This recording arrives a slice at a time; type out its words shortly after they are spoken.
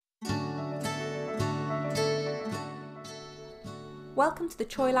welcome to the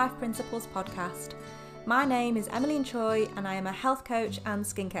Choi Life Principles podcast. My name is Emmeline Choi and I am a health coach and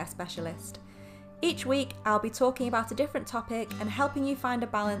skincare specialist. Each week I'll be talking about a different topic and helping you find a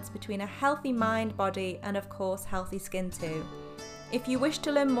balance between a healthy mind, body and of course healthy skin too. If you wish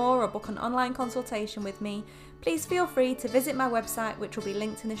to learn more or book an online consultation with me, please feel free to visit my website, which will be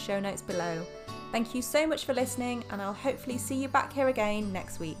linked in the show notes below. Thank you so much for listening and I'll hopefully see you back here again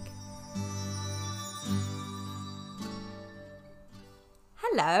next week.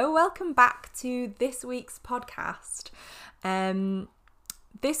 Hello, welcome back to this week's podcast.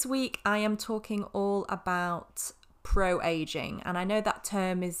 This week I am talking all about pro-aging, and I know that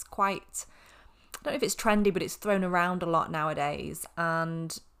term is quite, I don't know if it's trendy, but it's thrown around a lot nowadays,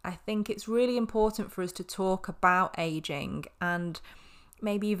 and I think it's really important for us to talk about aging and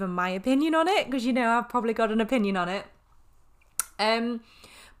maybe even my opinion on it, because I've probably got an opinion on it.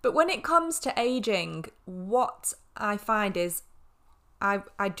 But when it comes to aging, what I find is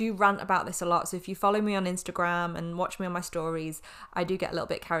I do rant about this a lot. So if you follow me on Instagram and watch me on my stories, I do get a little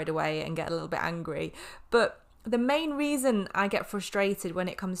bit carried away and get a little bit angry. But the main reason I get frustrated when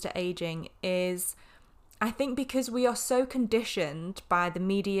it comes to aging is I think because we are so conditioned by the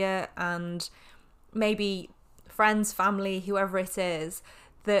media and maybe friends, family, whoever it is,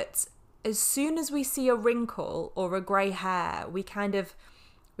 that as soon as we see a wrinkle or a grey hair, we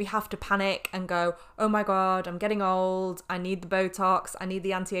have to panic and go, oh my God, I'm getting old. I need the Botox. I need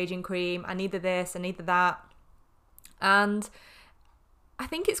the anti-aging cream. I need the this. I need the that. And I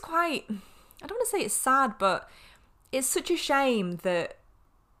think it's quite, I don't want to say it's sad, but it's such a shame that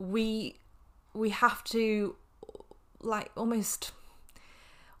we have to like almost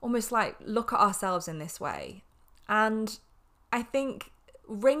like look at ourselves in this way. And I think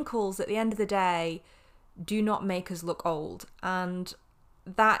wrinkles at the end of the day do not make us look old. And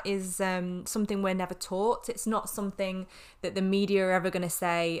that is something we're never taught. It's not something that the media are ever going to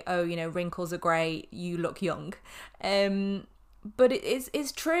say, oh, wrinkles are great, you look young. But it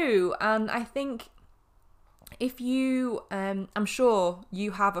is true. And I think if you, I'm sure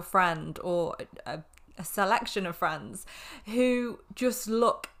you have a friend or a selection of friends who just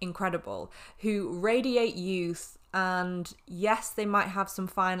look incredible, who radiate youth. And yes, they might have some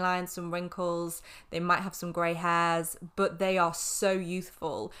fine lines, some wrinkles, they might have some grey hairs, but they are so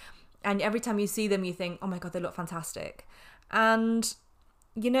youthful. And every time you see them, you think, oh my God, they look fantastic. And,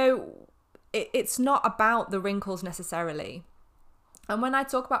 it's not about the wrinkles necessarily. And when I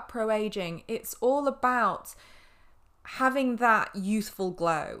talk about pro-aging, it's all about having that youthful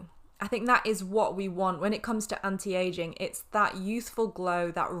glow. I think that is what we want when it comes to anti-aging. It's that youthful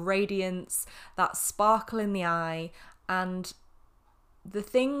glow, that radiance, that sparkle in the eye. And the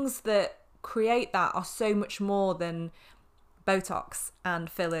things that create that are so much more than Botox and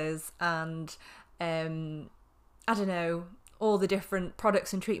fillers and, all the different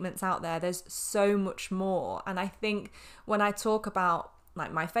products and treatments out there. There's so much more. And I think when I talk about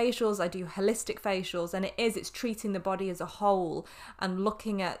like my facials, I do holistic facials, and it's treating the body as a whole and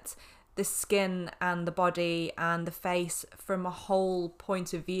looking at the skin and the body and the face from a whole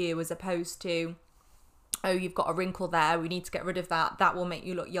point of view, as opposed to, oh, you've got a wrinkle there, we need to get rid of that will make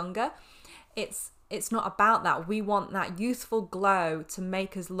you look younger. It's not about that. We want that youthful glow to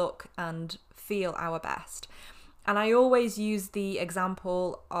make us look and feel our best. And I always use the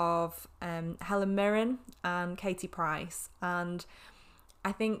example of Helen Mirren and Katie Price. And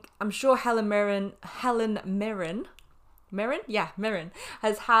I'm sure Helen Mirren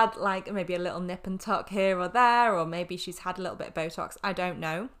has had like maybe a little nip and tuck here or there, or maybe she's had a little bit of Botox, I don't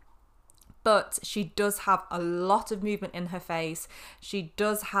know. But she does have a lot of movement in her face. She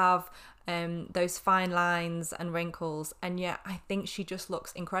does have those fine lines and wrinkles, and yet I think she just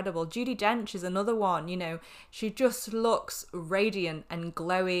looks incredible. Judi Dench is another one, she just looks radiant and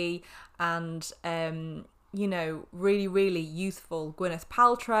glowy and really, really youthful. Gwyneth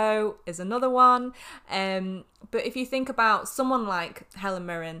Paltrow is another one. But if you think about someone like Helen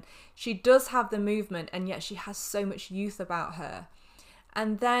Mirren, she does have the movement and yet she has so much youth about her.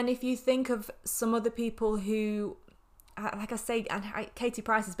 And then if you think of some other people who, like I say, and Katie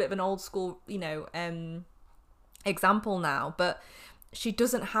Price is a bit of an old school, example now, but she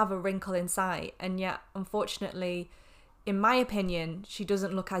doesn't have a wrinkle in sight. And yet, unfortunately, in my opinion, she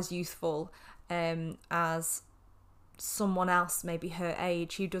doesn't look as youthful as someone else, maybe her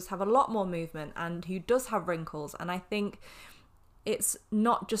age, who does have a lot more movement and who does have wrinkles. And I think it's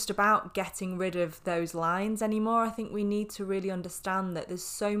not just about getting rid of those lines anymore. I think we need to really understand that there's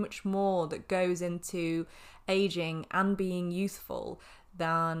so much more that goes into aging and being youthful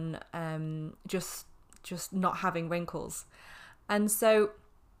than just not having wrinkles. And so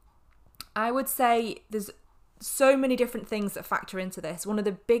I would say there's so many different things that factor into this. One of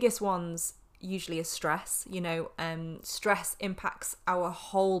the biggest ones usually is stress. Stress impacts our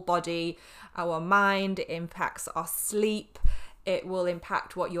whole body, our mind, it impacts our sleep, it will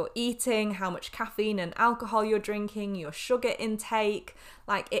impact what you're eating, how much caffeine and alcohol you're drinking, your sugar intake.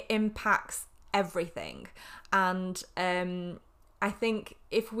 Like, it impacts everything. And I think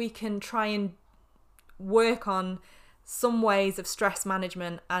if we can try and work on some ways of stress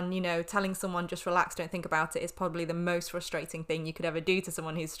management, and telling someone just relax, don't think about it, is probably the most frustrating thing you could ever do to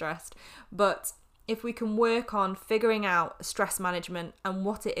someone who's stressed. But if we can work on figuring out stress management and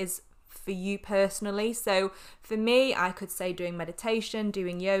what it is for you personally. So for me, I could say doing meditation,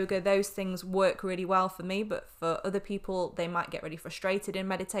 doing yoga, those things work really well for me. But for other people, they might get really frustrated in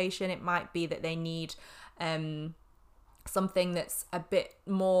meditation. It might be that they need something that's a bit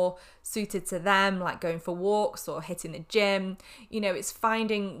more suited to them, like going for walks or hitting the gym. It's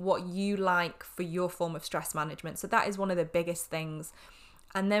finding what you like for your form of stress management. So that is one of the biggest things.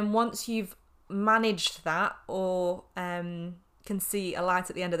 And then once you've managed that, or can see a light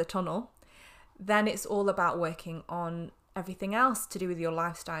at the end of the tunnel, then it's all about working on everything else to do with your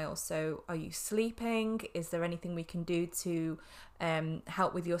lifestyle. So are you sleeping? Is there anything we can do to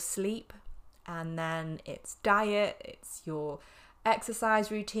help with your sleep? And then it's diet, it's your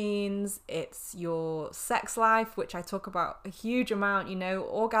exercise routines, it's your sex life, which I talk about a huge amount.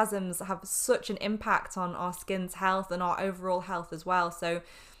 Orgasms have such an impact on our skin's health and our overall health as well. So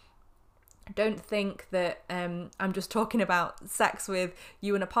don't think that I'm just talking about sex with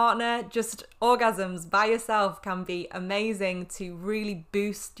you and a partner. Just orgasms by yourself can be amazing to really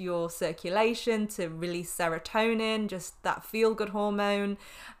boost your circulation, to release serotonin, just that feel-good hormone.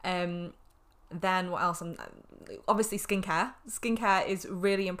 Then what else? Obviously skincare. Skincare is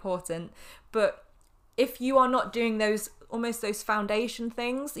really important. But if you are not doing those foundation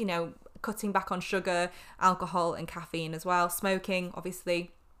things, cutting back on sugar, alcohol and caffeine as well, smoking,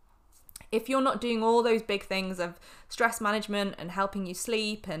 obviously. If you're not doing all those big things of stress management and helping you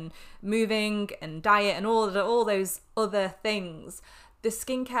sleep and moving and diet and all those other things, the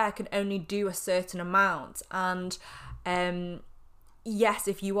skincare can only do a certain amount. And yes,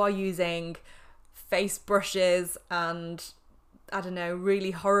 if you are using face brushes and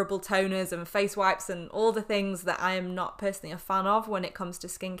really horrible toners and face wipes and all the things that I am not personally a fan of when it comes to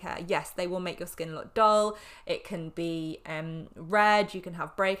skincare, yes, they will make your skin look dull. It can be red, you can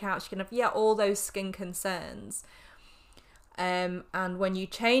have breakouts, you can have, all those skin concerns. And when you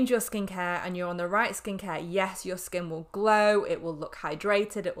change your skincare and you're on the right skincare, yes, your skin will glow, it will look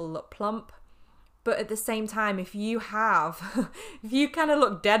hydrated, it will look plump. But at the same time, if you kind of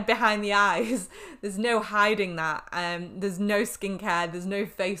look dead behind the eyes, there's no hiding that. There's no skincare, there's no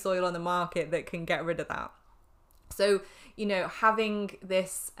face oil on the market that can get rid of that. So, having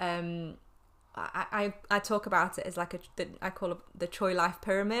this, I talk about it as like I call it the Choi Life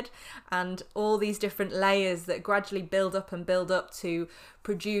Pyramid, and all these different layers that gradually build up to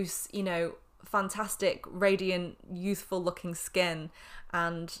produce, fantastic, radiant, youthful looking skin,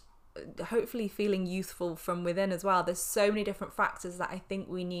 and hopefully feeling youthful from within as well. There's so many different factors that I think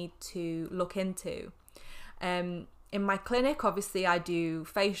we need to look into. In my clinic, obviously I do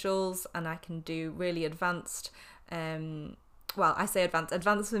facials, and I can do really advanced, I say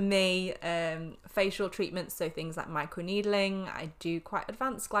advanced for me, facial treatments, so things like microneedling. I do quite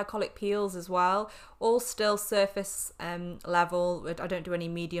advanced glycolic peels as well, all still surface level. I don't do any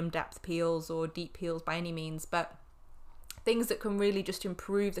medium depth peels or deep peels by any means, but things that can really just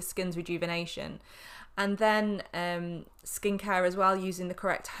improve the skin's rejuvenation. And then skincare as well, using the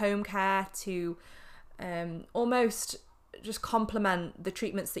correct home care to almost just complement the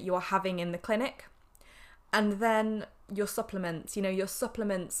treatments that you are having in the clinic. And then your supplements. Your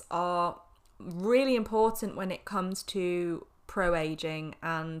supplements are really important when it comes to pro-aging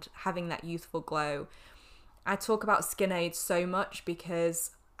and having that youthful glow. I talk about SkinAid so much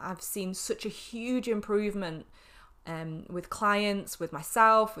because I've seen such a huge improvement with clients, with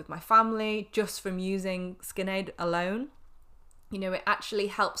myself, with my family, just from using SkinAid alone. It actually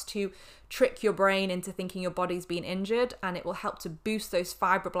helps to trick your brain into thinking your body's been injured, and it will help to boost those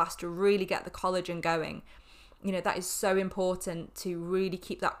fibroblasts to really get the collagen going. That is so important, to really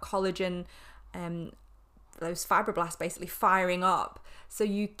keep that collagen, those fibroblasts basically firing up, so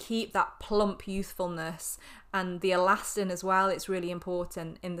you keep that plump youthfulness. And the elastin as well, it's really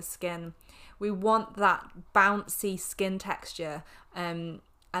important in the skin. We want that bouncy skin texture, and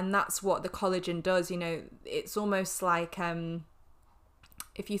that's what the collagen does. It's almost like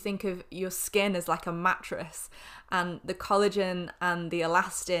if you think of your skin as like a mattress, and the collagen and the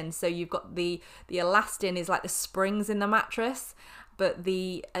elastin, so you've got the elastin is like the springs in the mattress, but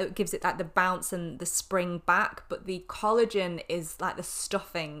it gives it like the bounce and the spring back. But the collagen is like the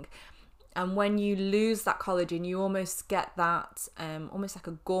stuffing. And when you lose that collagen, you almost get that, almost like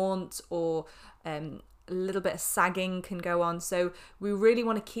a gaunt, or a little bit of sagging can go on. So we really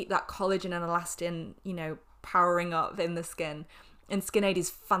want to keep that collagen and elastin, powering up in the skin. And SkinAid is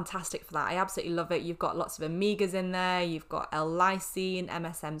fantastic for that. I absolutely love it. You've got lots of omegas in there. You've got L-lysine,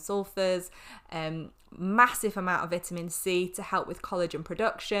 MSM sulfurs, massive amount of vitamin C to help with collagen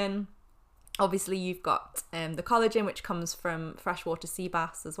production. Obviously, you've got the collagen, which comes from freshwater sea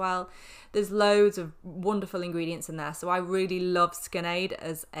bass as well. There's loads of wonderful ingredients in there. So I really love SkinAid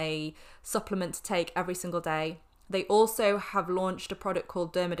as a supplement to take every single day. They also have launched a product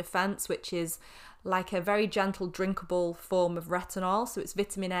called Derma Defense, which is like a very gentle, drinkable form of retinol. So it's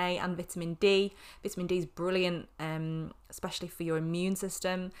vitamin A and vitamin D. Vitamin D is brilliant, especially for your immune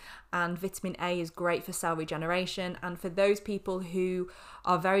system. And vitamin A is great for cell regeneration. And for those people who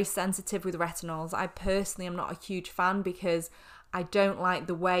are very sensitive with retinols, I personally am not a huge fan, because I don't like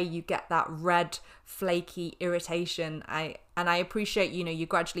the way you get that red, flaky irritation. I appreciate, you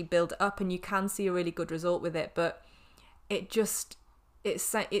gradually build it up and you can see a really good result with it, but it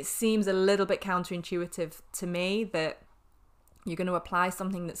seems a little bit counterintuitive to me that you're going to apply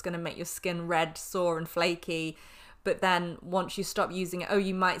something that's going to make your skin red, sore and flaky, but then once you stop using it,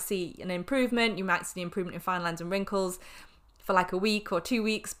 you might see an improvement, you might see an improvement in fine lines and wrinkles for like a week or 2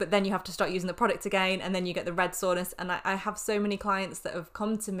 weeks, but then you have to start using the product again, and then you get the red soreness. And I have so many clients that have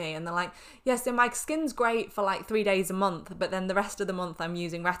come to me and they're like, yes, so my skin's great for like 3 days a month, but then the rest of the month I'm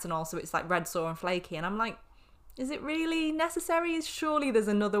using retinol, so it's like red, sore and flaky. And I'm like, is it really necessary? Surely there's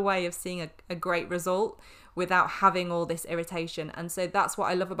another way of seeing a great result without having all this irritation. And so that's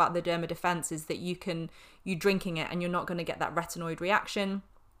what I love about the Derma Defense, is that you're drinking it and you're not going to get that retinoid reaction.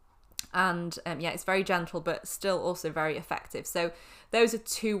 And it's very gentle, but still also very effective. So those are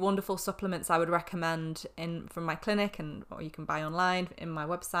 2 wonderful supplements I would recommend from my clinic, or you can buy online in my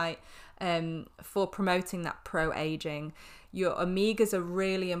website, for promoting that pro-aging. Your omegas are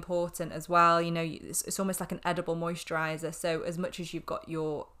really important as well. It's almost like an edible moisturizer. So as much as you've got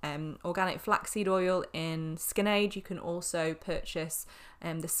your organic flaxseed oil in SkinAid, you can also purchase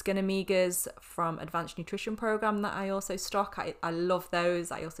the Skin Omegas from Advanced Nutrition Program that I also stock. I love those.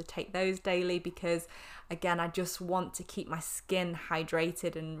 I also take those daily because, again, I just want to keep my skin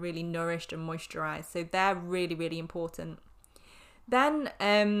hydrated and really nourished and moisturized. So they're really, really important. Then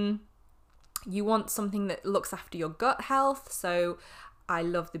you want something that looks after your gut health. So I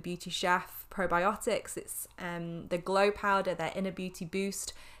love the Beauty Chef probiotics. It's the Glow Powder, their Inner Beauty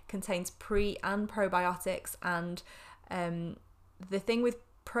Boost, contains pre and probiotics. And the thing with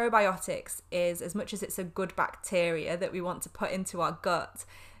probiotics is, as much as it's a good bacteria that we want to put into our gut,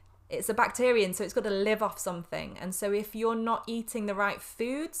 it's a bacterium, so it's got to live off something. And so if you're not eating the right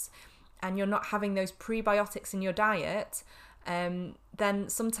foods and you're not having those prebiotics in your diet, then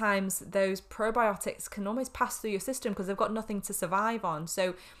sometimes those probiotics can almost pass through your system because they've got nothing to survive on.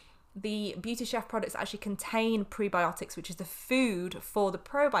 So the Beauty Chef products actually contain prebiotics, which is the food for the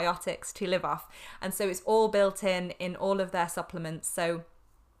probiotics to live off. And so it's all built in all of their supplements. So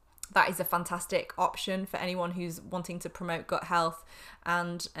that is a fantastic option for anyone who's wanting to promote gut health.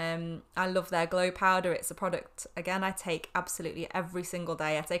 And I love their Glow Powder. It's a product, again, I take absolutely every single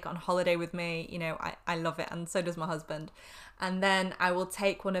day. I take it on holiday with me. I love it, and so does my husband. And then I will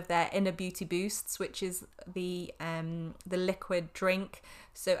take one of their Inner Beauty Boosts, which is the liquid drink.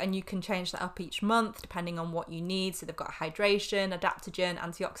 So, and you can change that up each month depending on what you need. So they've got hydration, adaptogen,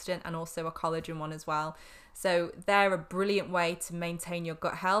 antioxidant, and also a collagen one as well. So they're a brilliant way to maintain your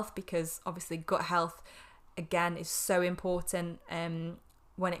gut health, because obviously gut health, again, is so important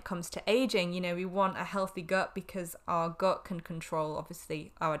when it comes to aging. We want a healthy gut because our gut can control,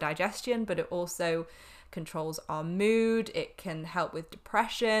 obviously, our digestion, but it also controls our mood. It can help with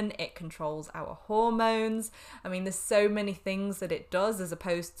depression. It controls our hormones. I mean, there's so many things that it does as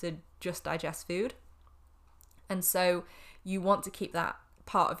opposed to just digest food. And so you want to keep that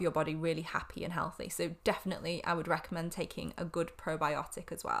part of your body really happy and healthy. So definitely I would recommend taking a good probiotic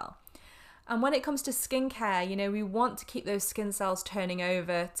as well. And when it comes to skincare, we want to keep those skin cells turning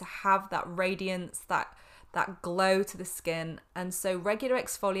over to have that radiance, that glow to the skin. And so regular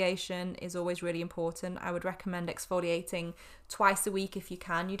exfoliation is always really important. I would recommend exfoliating twice a week if you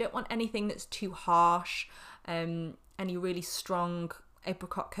can. You don't want anything that's too harsh, any really strong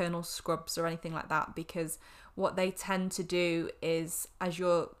apricot kernel scrubs or anything like that, because what they tend to do is, as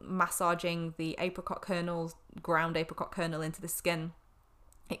you're massaging the apricot kernels, ground apricot kernel into the skin,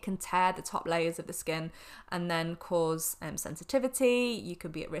 It can tear the top layers of the skin and then cause sensitivity. You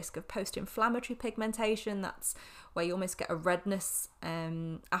could be at risk of post-inflammatory pigmentation. That's where you almost get a redness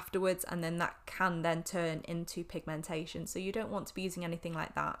afterwards, and then that can then turn into pigmentation. So you don't want to be using anything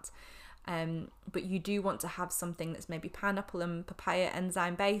like that. But you do want to have something that's maybe pineapple and papaya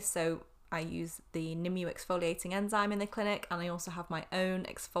enzyme based. So I use the Nimue exfoliating enzyme in the clinic, and I also have my own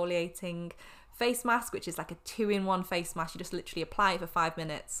exfoliating face mask, which is like a 2-in-1 face mask. You just literally apply it for 5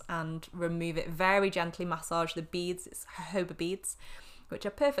 minutes and remove it, very gently massage the beads. It's jojoba beads, which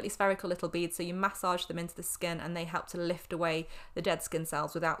are perfectly spherical little beads, so you massage them into the skin and they help to lift away the dead skin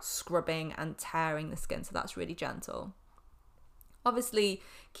cells without scrubbing and tearing the skin, so that's really gentle. Obviously,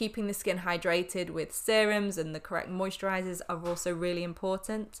 keeping the skin hydrated with serums and the correct moisturizers are also really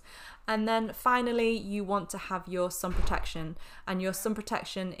important. And then finally, you want to have your sun protection, and your sun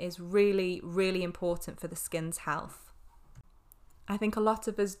protection is really, really important for the skin's health. I think a lot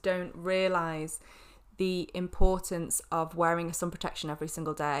of us don't realize the importance of wearing a sun protection every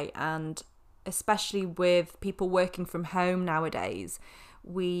single day, and especially with people working from home nowadays,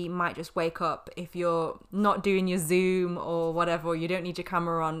 we might just wake up, if you're not doing your Zoom or whatever, or you don't need your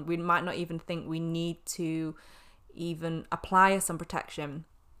camera on, we might not even think we need to even apply a sun protection.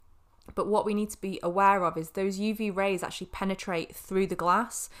 But what we need to be aware of is those UV rays actually penetrate through the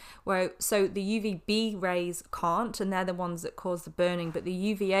glass, so the UVB rays can't, and they're the ones that cause the burning, but the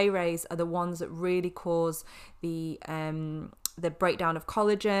UVA rays are the ones that really cause the breakdown of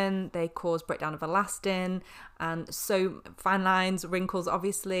collagen. They cause breakdown of elastin, and so fine lines, wrinkles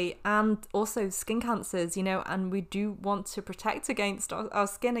obviously, and also skin cancers, and we do want to protect against our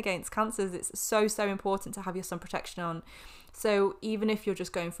skin against cancers. It's so important to have your sun protection on. So even if you're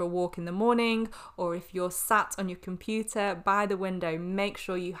just going for a walk in the morning, or if you're sat on your computer by the window, make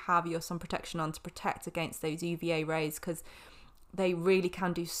sure you have your sun protection on to protect against those UVA rays, because they really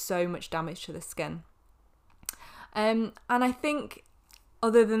can do so much damage to the skin. And I think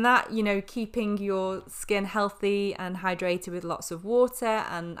other than that, keeping your skin healthy and hydrated with lots of water,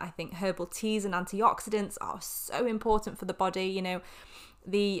 and I think herbal teas and antioxidants are so important for the body.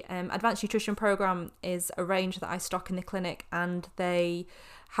 The Advanced Nutrition Program is a range that I stock in the clinic, and they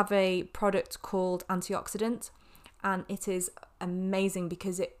have a product called Antioxidant, and it is amazing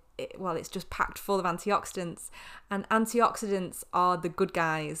because it's just packed full of antioxidants, and antioxidants are the good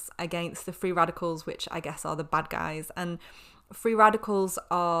guys against the free radicals, which I guess are the bad guys. And free radicals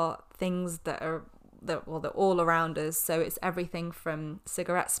are things they're all around us. So it's everything from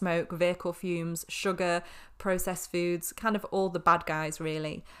cigarette smoke, vehicle fumes, sugar, processed foods, kind of all the bad guys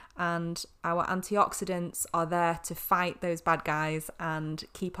really. And our antioxidants are there to fight those bad guys and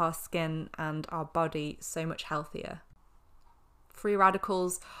keep our skin and our body so much healthier. Free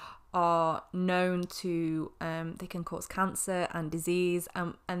radicals are known to, they can cause cancer and disease,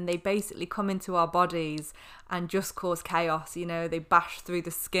 and they basically come into our bodies and just cause chaos. They bash through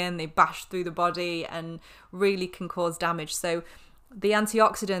the skin, they bash through the body, and really can cause damage. So the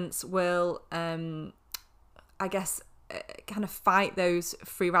antioxidants will, kind of fight those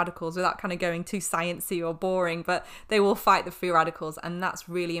free radicals without kind of going too sciencey or boring, but they will fight the free radicals, and that's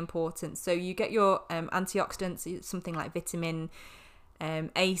really important. So you get your antioxidants, something like vitamin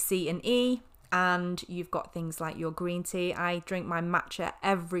A, C, and E, and you've got things like your green tea. I drink my matcha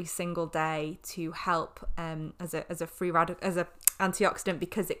every single day to help as a free radical, as a antioxidant,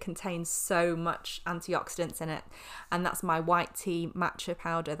 because it contains so much antioxidants in it. And that's my white tea matcha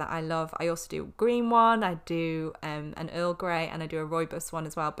powder that I love. I also do a green one, I do an Earl Grey, and I do a rooibos one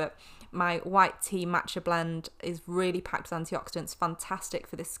as well. But my white tea matcha blend is really packed with antioxidants, fantastic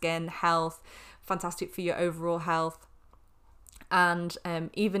for the skin health, fantastic for your overall health. And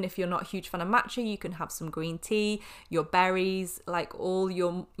even if you're not a huge fan of matcha, you can have some green tea, your berries, like all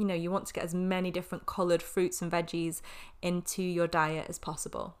your, you want to get as many different coloured fruits and veggies into your diet as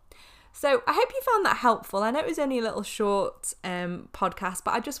possible. So I hope you found that helpful. I know it was only a little short podcast,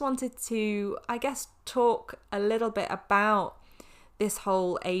 but I just wanted to, talk a little bit about this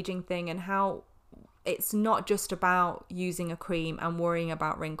whole aging thing, and how it's not just about using a cream and worrying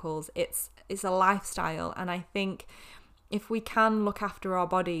about wrinkles. It's a lifestyle, and I think if we can look after our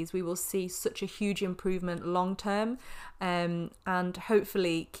bodies, we will see such a huge improvement long term, and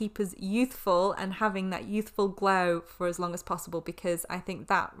hopefully keep us youthful and having that youthful glow for as long as possible, because I think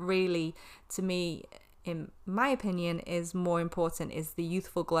that really, to me, in my opinion, is more important, is the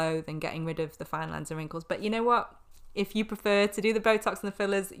youthful glow, than getting rid of the fine lines and wrinkles. But you know what? If you prefer to do the Botox and the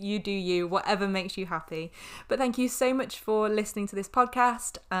fillers, you do you, whatever makes you happy. But thank you so much for listening to this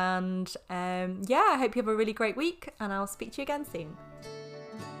podcast. And I hope you have a really great week, and I'll speak to you again soon.